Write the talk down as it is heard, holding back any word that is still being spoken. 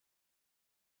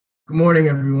Good morning,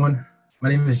 everyone. My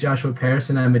name is Joshua Paris,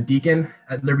 and I'm a deacon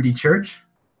at Liberty Church.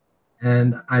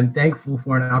 And I'm thankful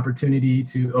for an opportunity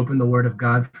to open the Word of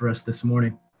God for us this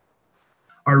morning.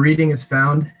 Our reading is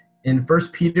found in 1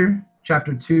 Peter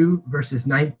chapter 2, verses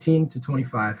 19 to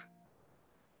 25.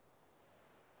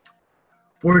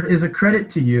 For it is a credit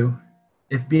to you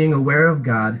if, being aware of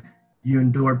God, you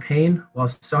endure pain while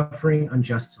suffering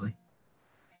unjustly.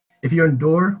 If you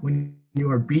endure when you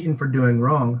are beaten for doing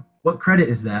wrong, what credit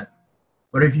is that?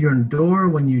 But if you endure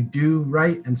when you do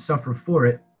right and suffer for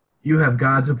it, you have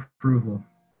God's approval.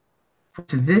 For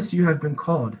to this you have been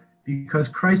called, because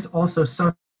Christ also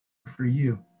suffered for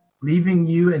you, leaving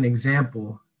you an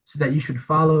example so that you should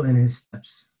follow in his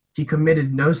steps. He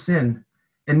committed no sin,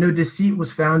 and no deceit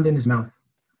was found in his mouth.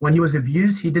 When he was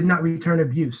abused, he did not return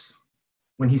abuse.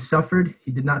 When he suffered,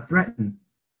 he did not threaten,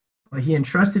 but he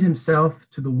entrusted himself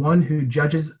to the one who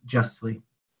judges justly.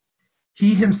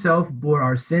 He himself bore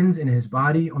our sins in his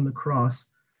body on the cross,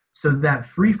 so that,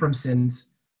 free from sins,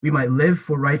 we might live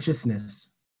for righteousness.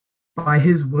 By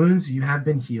his wounds you have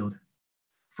been healed.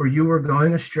 For you were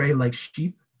going astray like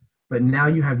sheep, but now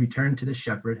you have returned to the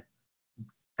shepherd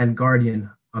and guardian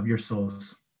of your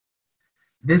souls.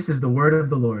 This is the word of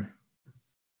the Lord.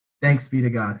 Thanks be to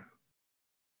God.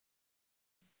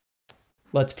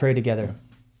 Let's pray together.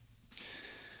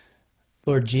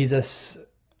 Lord Jesus,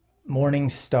 morning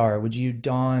star, would you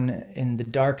dawn in the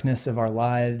darkness of our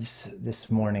lives this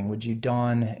morning? Would you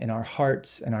dawn in our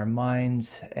hearts and our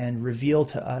minds and reveal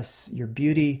to us your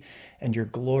beauty and your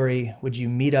glory? Would you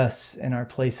meet us in our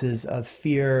places of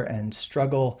fear and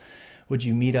struggle? Would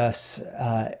you meet us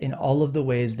in all of the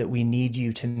ways that we need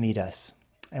you to meet us?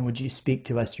 And would you speak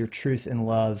to us your truth and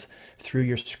love through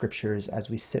your scriptures as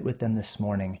we sit with them this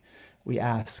morning? We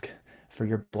ask for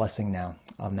your blessing now.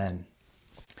 Amen.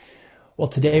 Well,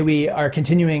 today we are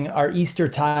continuing our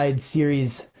Eastertide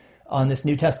series on this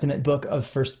New Testament book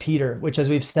of 1 Peter, which, as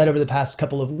we've said over the past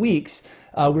couple of weeks,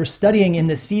 we're studying in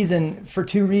this season for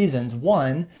two reasons.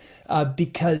 One,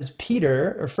 because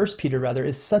Peter, or 1 Peter rather,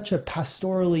 is such a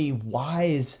pastorally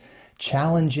wise,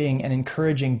 challenging, and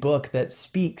encouraging book that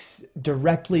speaks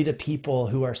directly to people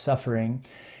who are suffering.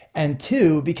 And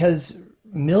two, because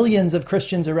millions of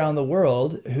Christians around the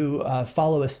world who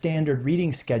follow a standard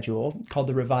reading schedule called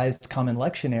the Revised Common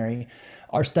Lectionary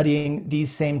are studying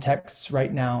these same texts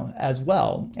right now as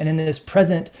well. And in this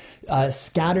present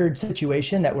scattered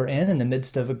situation that we're in the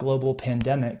midst of a global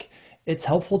pandemic, it's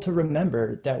helpful to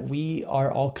remember that we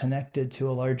are all connected to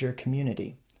a larger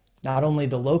community. Not only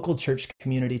the local church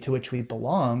community to which we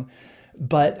belong,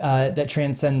 but that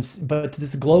transcends, but to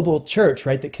this global church,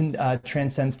 right, that can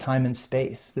transcends time and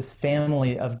space. This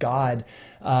family of God,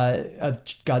 of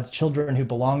God's children who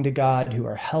belong to God, who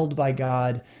are held by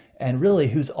God, and really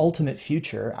whose ultimate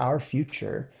future, our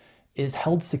future, is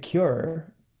held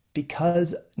secure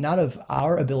because not of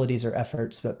our abilities or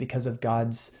efforts, but because of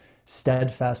God's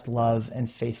steadfast love and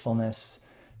faithfulness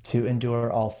to endure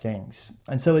all things.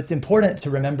 And so it's important to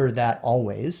remember that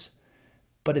always.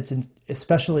 But it's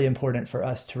especially important for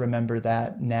us to remember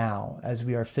that now as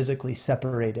we are physically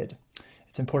separated.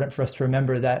 It's important for us to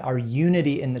remember that our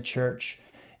unity in the church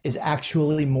is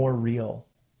actually more real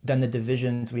than the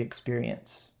divisions we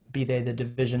experience, be they the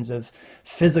divisions of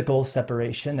physical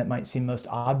separation that might seem most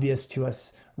obvious to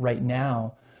us right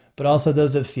now, but also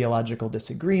those of theological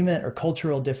disagreement or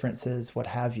cultural differences, what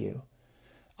have you.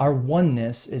 Our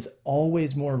oneness is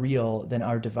always more real than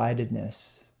our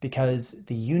dividedness, because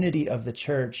the unity of the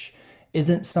church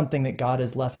isn't something that God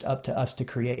has left up to us to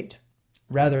create.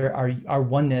 Rather, our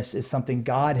oneness is something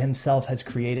God himself has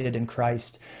created in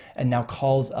Christ and now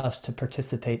calls us to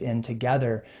participate in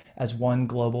together as one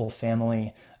global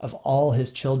family of all his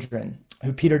children,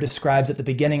 who Peter describes at the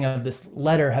beginning of this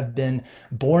letter have been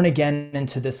born again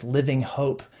into this living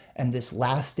hope and this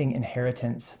lasting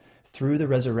inheritance through the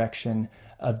resurrection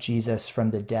of Jesus from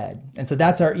the dead. And so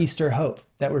that's our Easter hope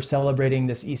that we're celebrating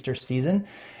this Easter season.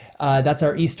 That's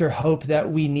our Easter hope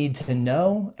that we need to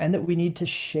know and that we need to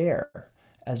share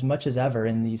as much as ever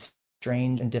in these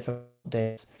strange and difficult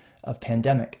days of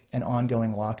pandemic and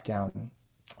ongoing lockdown.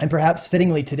 And perhaps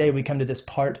fittingly today, we come to this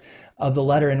part of the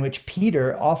letter in which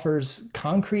Peter offers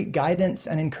concrete guidance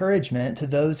and encouragement to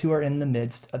those who are in the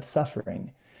midst of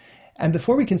suffering. And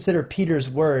before we consider Peter's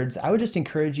words, I would just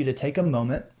encourage you to take a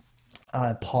moment,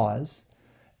 pause,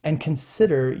 and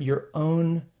consider your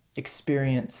own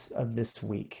experience of this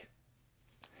week.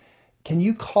 Can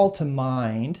you call to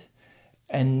mind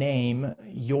and name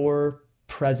your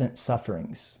present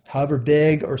sufferings, however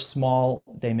big or small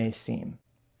they may seem?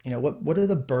 You know, what are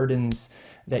the burdens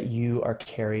that you are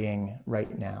carrying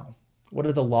right now? What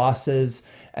are the losses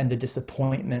and the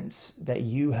disappointments that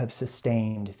you have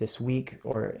sustained this week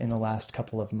or in the last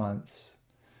couple of months?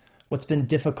 What's been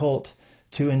difficult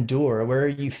to endure? Where are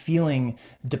you feeling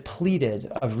depleted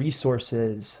of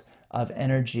resources, of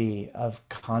energy, of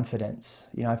confidence?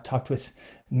 You know, I've talked with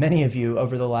many of you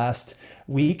over the last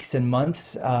weeks and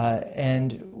months,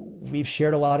 and we've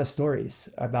shared a lot of stories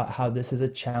about how this is a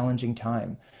challenging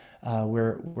time.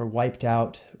 We're wiped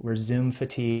out, we're Zoom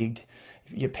fatigued.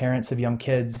 Your parents of young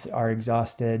kids are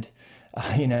exhausted.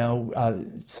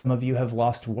 Some of you have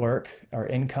lost work or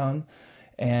income.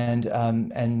 And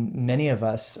many of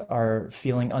us are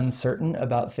feeling uncertain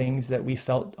about things that we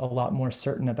felt a lot more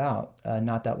certain about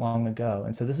not that long ago.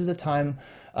 And so this is a time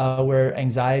where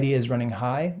anxiety is running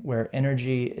high, where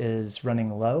energy is running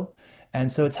low. And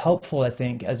so it's helpful, I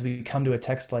think, as we come to a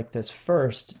text like this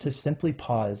first, to simply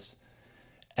pause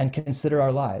and consider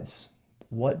our lives.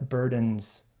 What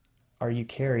burdens are you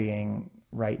carrying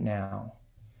right now?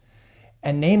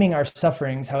 And naming our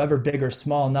sufferings, however big or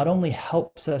small, not only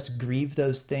helps us grieve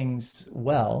those things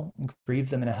well, grieve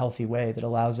them in a healthy way that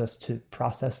allows us to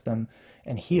process them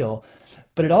and heal,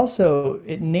 but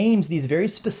it names these very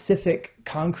specific,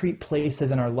 concrete places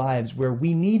in our lives where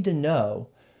we need to know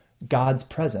God's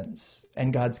presence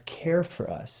and God's care for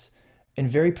us in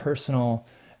very personal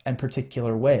and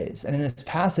particular ways. And in this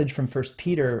passage from 1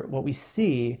 Peter, what we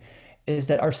see is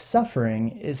that our suffering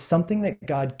is something that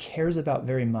God cares about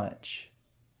very much.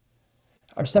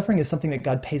 Our suffering is something that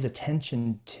God pays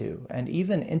attention to and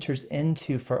even enters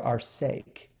into for our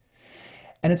sake.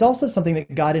 And it's also something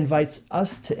that God invites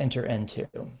us to enter into,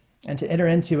 and to enter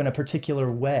into in a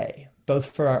particular way, both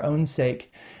for our own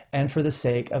sake and for the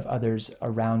sake of others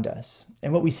around us.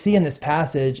 And what we see in this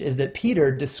passage is that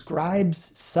Peter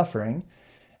describes suffering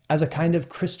as a kind of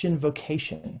Christian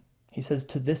vocation. He says,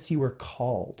 "To this you were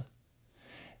called."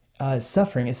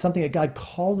 Suffering is something that God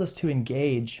calls us to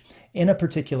engage in a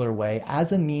particular way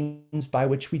as a means by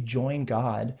which we join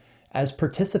God as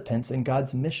participants in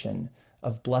God's mission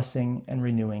of blessing and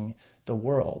renewing the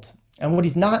world. And what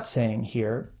he's not saying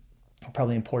here,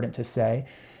 probably important to say,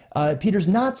 Peter's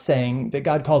not saying that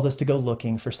God calls us to go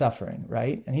looking for suffering,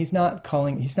 right? And he's not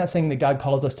saying that God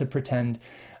calls us to pretend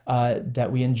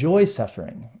that we enjoy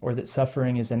suffering or that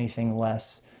suffering is anything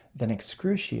less than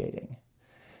excruciating.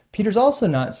 Peter's also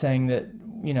not saying that,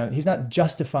 he's not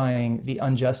justifying the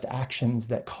unjust actions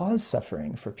that cause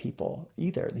suffering for people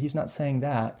either. He's not saying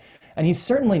that. And he's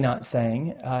certainly not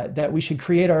saying that we should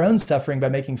create our own suffering by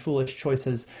making foolish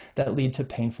choices that lead to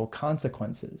painful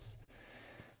consequences.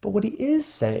 But what he is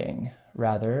saying,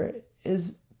 rather,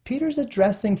 is Peter's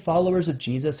addressing followers of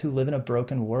Jesus who live in a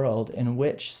broken world in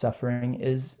which suffering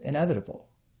is inevitable.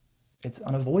 It's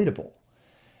unavoidable.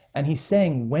 And he's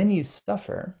saying when you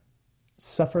suffer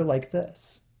like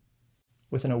this,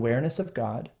 with an awareness of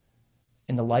God,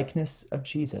 in the likeness of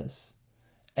Jesus,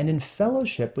 and in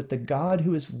fellowship with the God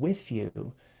who is with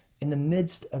you in the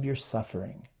midst of your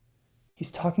suffering. He's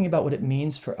talking about what it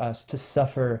means for us to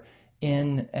suffer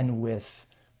in and with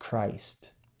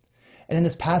Christ. And in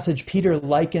this passage, Peter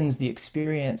likens the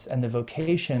experience and the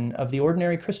vocation of the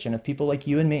ordinary Christian, of people like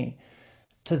you and me,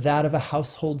 to that of a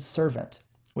household servant,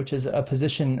 which is a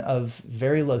position of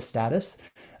very low status,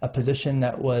 a position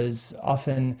that was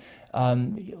often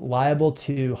liable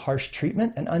to harsh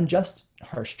treatment and unjust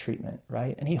harsh treatment,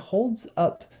 right? And he holds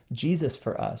up Jesus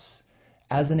for us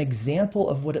as an example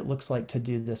of what it looks like to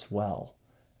do this well.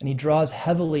 And he draws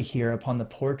heavily here upon the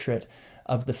portrait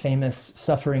of the famous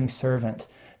suffering servant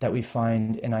that we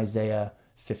find in Isaiah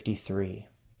 53.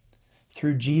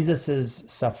 Through Jesus's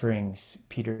sufferings,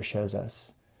 Peter shows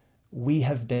us, we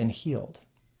have been healed.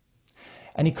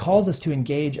 And he calls us to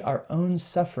engage our own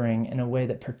suffering in a way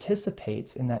that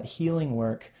participates in that healing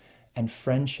work and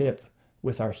friendship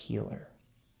with our healer.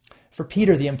 For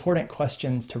Peter, the important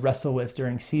questions to wrestle with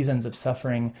during seasons of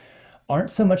suffering aren't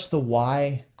so much the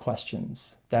why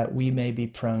questions that we may be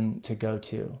prone to go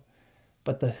to,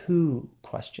 but the who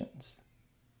questions.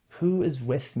 Who is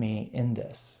with me in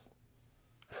this?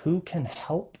 Who can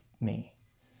help me?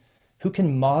 Who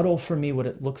can model for me what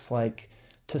it looks like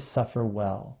to suffer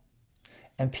well?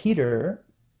 And Peter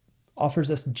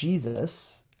offers us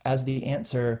Jesus as the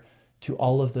answer to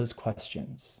all of those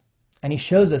questions. And he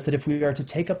shows us that if we are to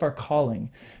take up our calling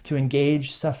to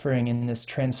engage suffering in this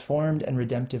transformed and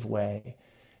redemptive way,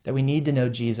 that we need to know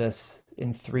Jesus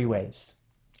in three ways: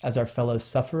 as our fellow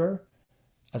sufferer,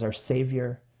 as our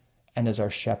Savior, and as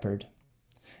our shepherd.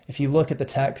 If you look at the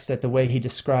text, at the way he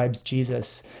describes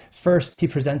Jesus, first he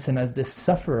presents him as this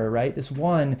sufferer, right? This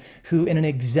one who in an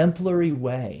exemplary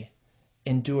way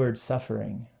endured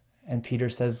suffering. And Peter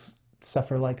says,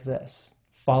 suffer like this.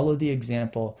 Follow the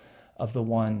example of the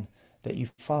one that you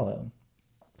follow.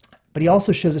 But he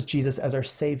also shows us Jesus as our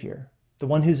Savior, the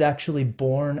one who's actually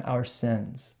borne our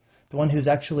sins, the one who's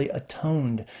actually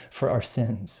atoned for our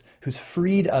sins, who's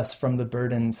freed us from the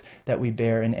burdens that we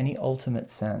bear in any ultimate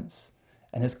sense,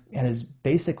 and has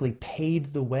basically paid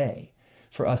the way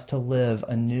for us to live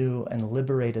a new and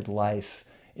liberated life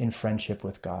in friendship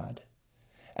with God.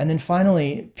 And then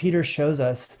finally, Peter shows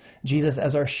us Jesus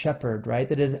as our shepherd, right?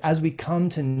 That is, as we come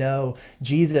to know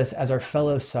Jesus as our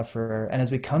fellow sufferer, and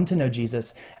as we come to know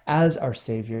Jesus as our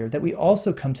Savior, that we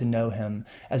also come to know him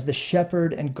as the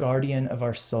shepherd and guardian of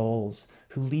our souls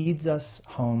who leads us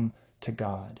home to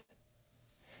God.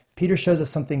 Peter shows us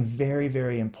something very,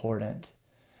 very important,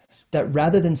 that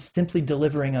rather than simply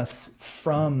delivering us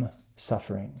from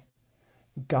suffering,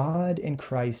 God in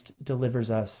Christ delivers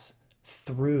us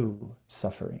through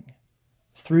suffering,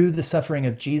 through the suffering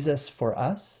of Jesus for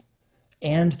us,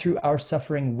 and through our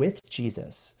suffering with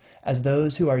Jesus as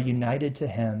those who are united to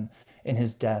him in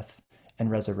his death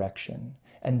and resurrection.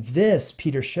 And this,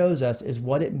 Peter shows us, is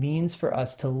what it means for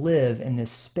us to live in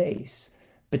this space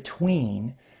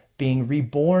between being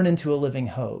reborn into a living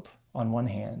hope on one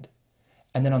hand,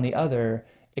 and then on the other,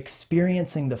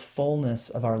 experiencing the fullness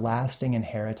of our lasting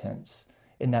inheritance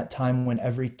in that time when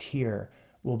every tear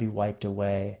will be wiped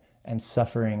away and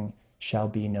suffering shall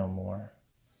be no more.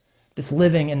 This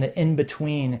living in the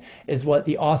in-between is what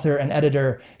the author and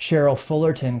editor Cheryl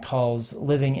Fullerton calls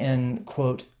living in,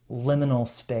 quote, liminal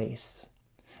space.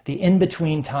 The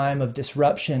in-between time of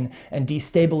disruption and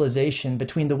destabilization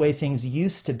between the way things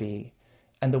used to be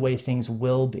and the way things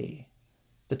will be.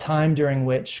 The time during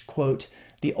which, quote,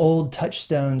 the old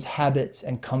touchstones, habits,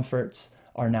 and comforts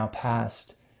are now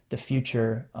past, the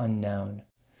future unknown.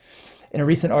 In a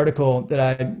recent article that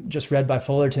I just read by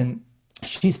Fullerton,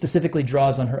 she specifically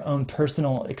draws on her own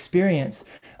personal experience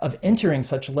of entering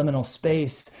such liminal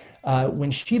space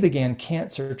when she began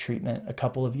cancer treatment a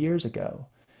couple of years ago.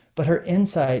 But her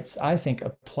insights, I think,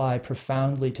 apply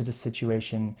profoundly to the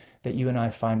situation that you and I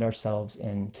find ourselves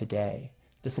in today.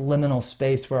 This liminal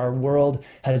space where our world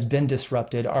has been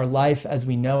disrupted, our life as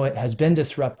we know it has been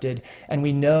disrupted, and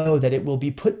we know that it will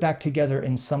be put back together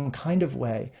in some kind of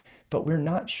way, but we're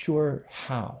not sure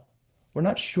how. We're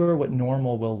not sure what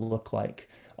normal will look like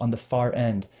on the far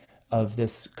end of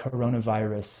this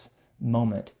coronavirus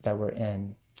moment that we're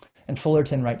in. And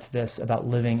Fullerton writes this about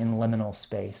living in liminal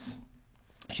space.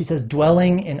 She says,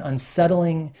 dwelling in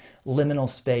unsettling liminal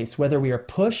space, whether we are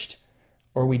pushed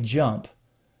or we jump,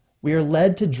 we are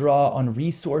led to draw on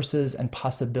resources and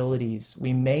possibilities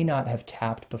we may not have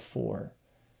tapped before.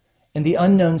 In the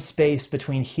unknown space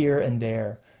between here and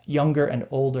there, younger and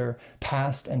older,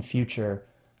 past and future,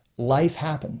 life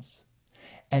happens.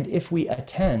 And if we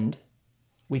attend,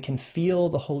 we can feel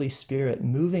the Holy Spirit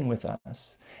moving with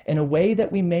us in a way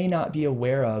that we may not be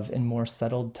aware of in more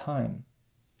settled time.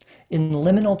 In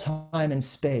liminal time and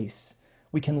space,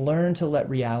 we can learn to let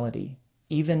reality,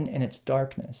 even in its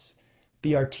darkness,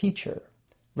 be our teacher,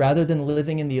 rather than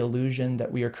living in the illusion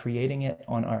that we are creating it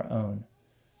on our own.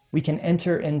 We can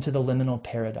enter into the liminal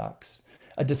paradox,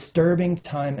 a disturbing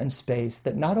time and space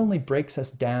that not only breaks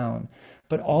us down,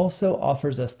 but also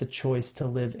offers us the choice to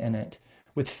live in it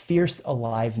with fierce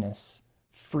aliveness,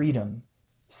 freedom,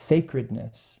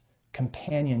 sacredness,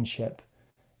 companionship,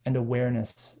 and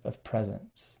awareness of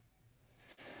presence.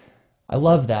 I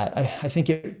love that. I think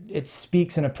it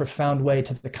speaks in a profound way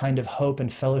to the kind of hope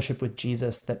and fellowship with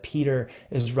Jesus that Peter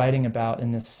is writing about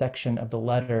in this section of the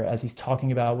letter as he's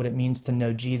talking about what it means to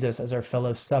know Jesus as our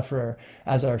fellow sufferer,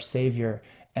 as our Savior,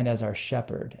 and as our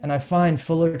shepherd. And I find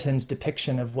Fullerton's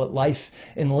depiction of what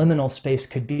life in liminal space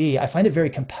could be, I find it very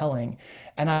compelling.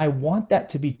 And I want that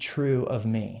to be true of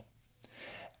me.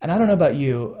 And I don't know about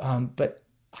you, but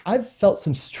I've felt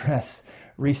some stress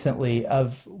recently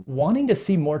of wanting to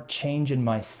see more change in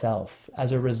myself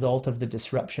as a result of the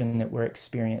disruption that we're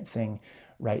experiencing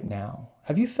right now.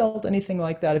 Have you felt anything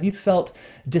like that? Have you felt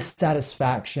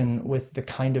dissatisfaction with the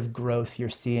kind of growth you're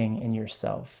seeing in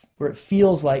yourself, where it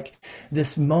feels like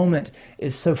this moment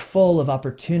is so full of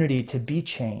opportunity to be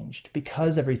changed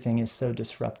because everything is so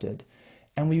disrupted,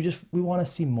 and we want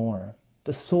to see more?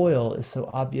 The soil is so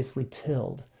obviously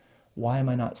tilled. Why am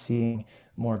I not seeing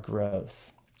more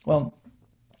growth? Well,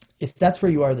 if that's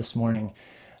where you are this morning,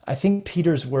 I think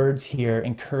Peter's words here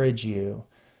encourage you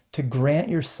to grant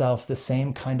yourself the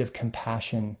same kind of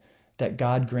compassion that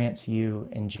God grants you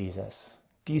in Jesus.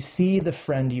 Do you see the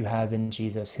friend you have in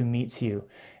Jesus who meets you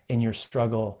in your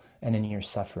struggle and in your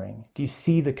suffering? Do you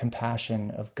see the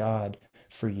compassion of God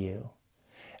for you?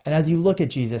 And as you look at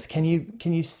Jesus, can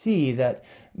you see that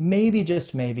maybe,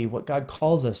 just maybe, what God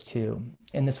calls us to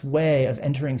in this way of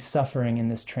entering suffering in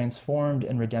this transformed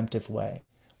and redemptive way,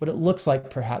 what it looks like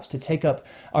perhaps to take up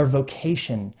our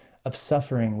vocation of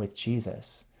suffering with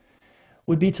Jesus,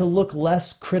 would be to look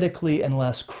less critically and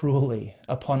less cruelly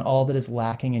upon all that is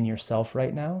lacking in yourself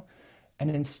right now, and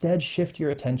instead shift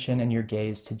your attention and your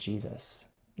gaze to Jesus,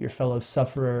 your fellow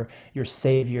sufferer, your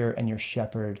Savior, and your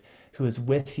shepherd, who is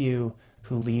with you,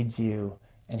 who leads you,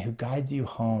 and who guides you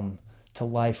home to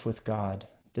life with God,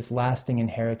 this lasting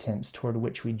inheritance toward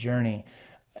which we journey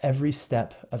every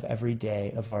step of every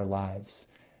day of our lives.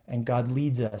 And God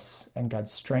leads us, and God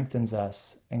strengthens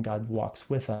us, and God walks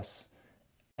with us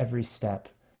every step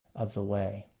of the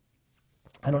way.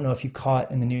 I don't know if you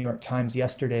caught in the New York Times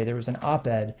yesterday, there was an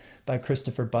op-ed by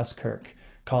Christopher Buskirk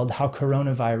called "How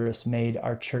Coronavirus Made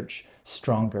Our Church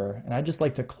Stronger." And I'd just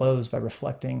like to close by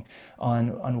reflecting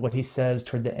on what he says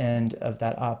toward the end of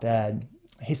that op-ed.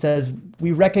 He says,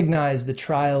 "We recognize the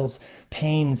trials,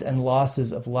 pains, and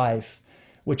losses of life,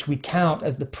 which we count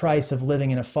as the price of living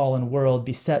in a fallen world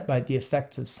beset by the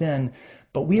effects of sin,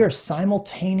 but we are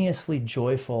simultaneously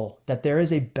joyful that there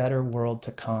is a better world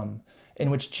to come, in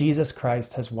which Jesus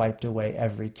Christ has wiped away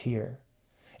every tear.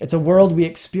 It's a world we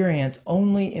experience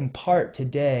only in part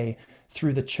today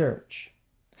through the church.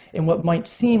 In what might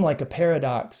seem like a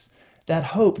paradox, that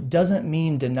hope doesn't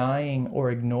mean denying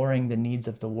or ignoring the needs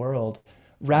of the world.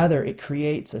 Rather, it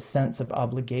creates a sense of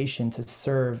obligation to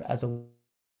serve as a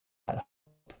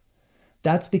hope.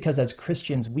 That's because as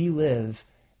Christians, we live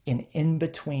in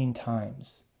in-between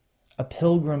times, a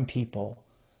pilgrim people,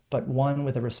 but one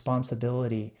with a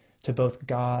responsibility to both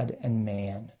God and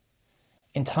man.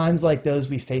 In times like those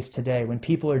we face today, when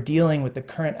people are dealing with the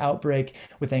current outbreak,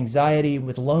 with anxiety,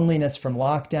 with loneliness from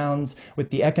lockdowns, with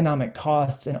the economic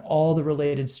costs and all the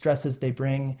related stresses they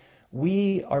bring,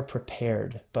 we are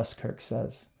prepared, Buskirk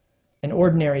says. In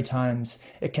ordinary times,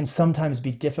 it can sometimes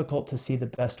be difficult to see the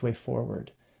best way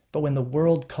forward. But when the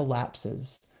world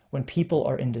collapses, when people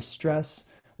are in distress,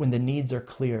 when the needs are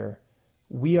clear,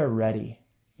 we are ready,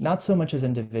 not so much as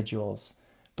individuals,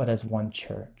 but as one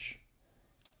church.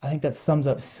 I think that sums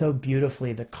up so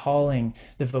beautifully the calling,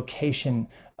 the vocation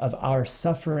of our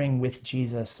suffering with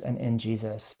Jesus and in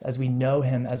Jesus, as we know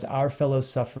him as our fellow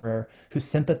sufferer who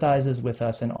sympathizes with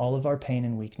us in all of our pain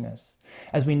and weakness,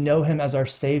 as we know him as our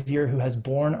Savior who has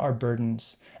borne our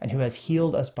burdens and who has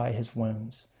healed us by his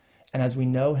wounds, and as we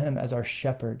know him as our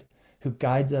shepherd who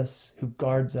guides us, who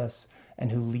guards us,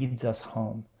 and who leads us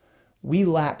home. We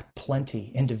lack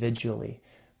plenty individually,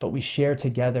 but we share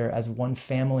together as one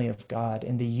family of God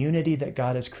in the unity that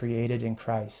God has created in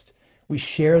Christ. We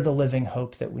share the living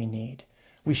hope that we need.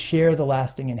 We share the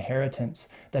lasting inheritance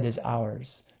that is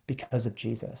ours because of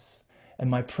Jesus. And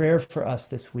my prayer for us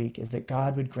this week is that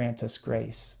God would grant us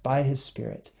grace by his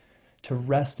Spirit to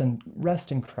rest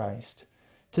in Christ,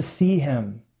 to see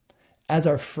him as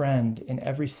our friend in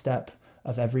every step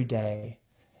of every day,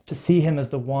 to see him as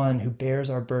the one who bears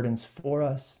our burdens for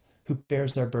us, who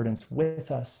bears our burdens with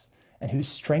us, and who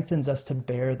strengthens us to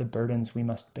bear the burdens we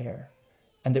must bear,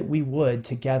 and that we would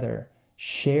together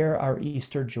share our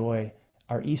Easter joy,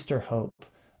 our Easter hope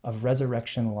of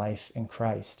resurrection life in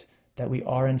Christ, that we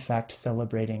are in fact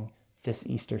celebrating this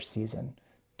Easter season,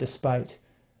 despite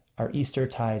our Easter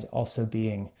tide also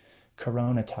being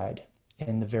Corona tide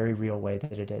in the very real way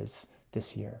that it is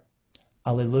this year.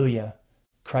 Alleluia.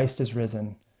 Christ is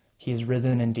risen. He is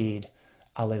risen indeed.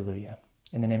 Alleluia.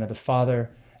 In the name of the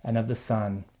Father, and of the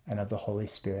Son, and of the Holy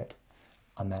Spirit.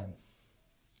 Amen.